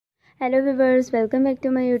Hello viewers, welcome back to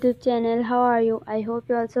my YouTube channel. How are you? I hope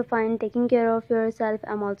you also fine, taking care of yourself.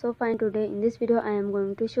 I'm also fine. Today in this video I am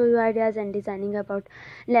going to show you ideas and designing about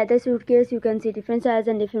leather suitcase. You can see different sizes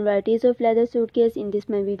and different varieties of leather suitcase in this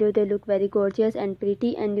my video. They look very gorgeous and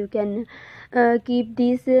pretty, and you can keep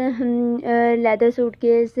these leather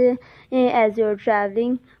suitcase as you're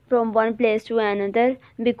traveling from one place to another,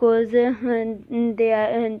 because they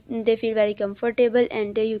feel very comfortable,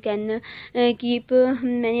 and you can keep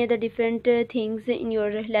many other different things in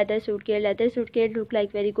your leather suitcase. Leather suitcase look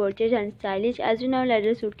like very gorgeous and stylish. As you know,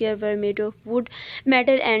 leather suitcase were made of wood,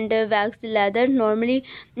 metal and waxed leather. Normally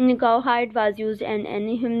cowhide was used, and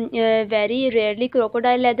very rarely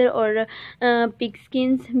crocodile leather or pig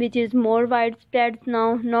skins, which is more widespread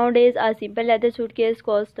nowadays. A simple leather suitcase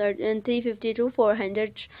costs 350 to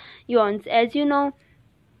 400 yuan. As you know,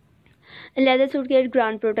 leather suitcase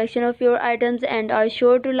grant protection of your items and are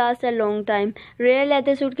sure to last a long time. Rare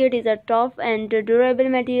leather suitcase is a tough and durable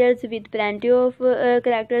materials with plenty of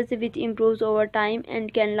characters, which improves over time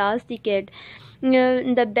and can last decades.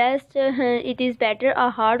 The best it is better a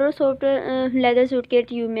hard or soft leather suitcase.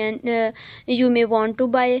 You may want to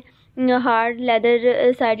buy hard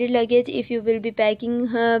leather sided luggage if you will be packing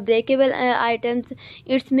breakable items.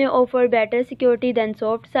 It may offer better security than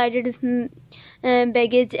soft sided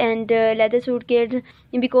baggage and leather suitcase,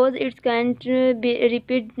 because it can't be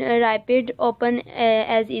rapid open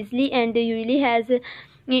as easily, and usually has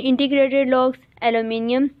integrated locks.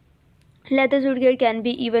 Aluminium leather suitcase can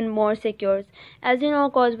be even more secure. As you know,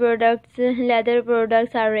 cause products, leather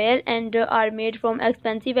products are rare and are made from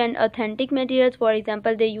expensive and authentic materials. For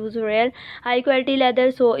example, they use rare high quality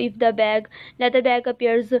leather, so if the leather bag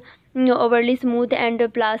appears overly smooth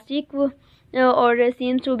and plastic, or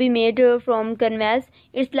seems to be made from canvas,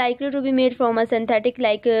 it's likely to be made from a synthetic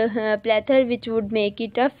like pleather, which would make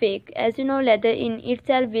it a fake. As you know, leather in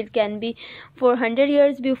itself can be for 100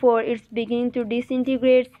 years before it's beginning to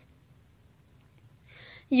disintegrate.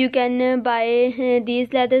 You can buy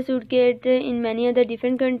these leather suitcase in many other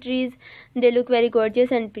different countries. They look very gorgeous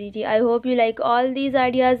and pretty. I hope you like all these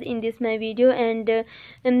ideas in this my video, and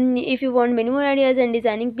if you want many more ideas and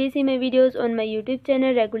designing, please see my videos on my YouTube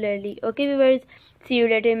channel regularly. Okay viewers, see you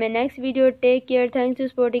later in my next video. Take care. Thanks for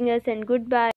supporting us, and goodbye.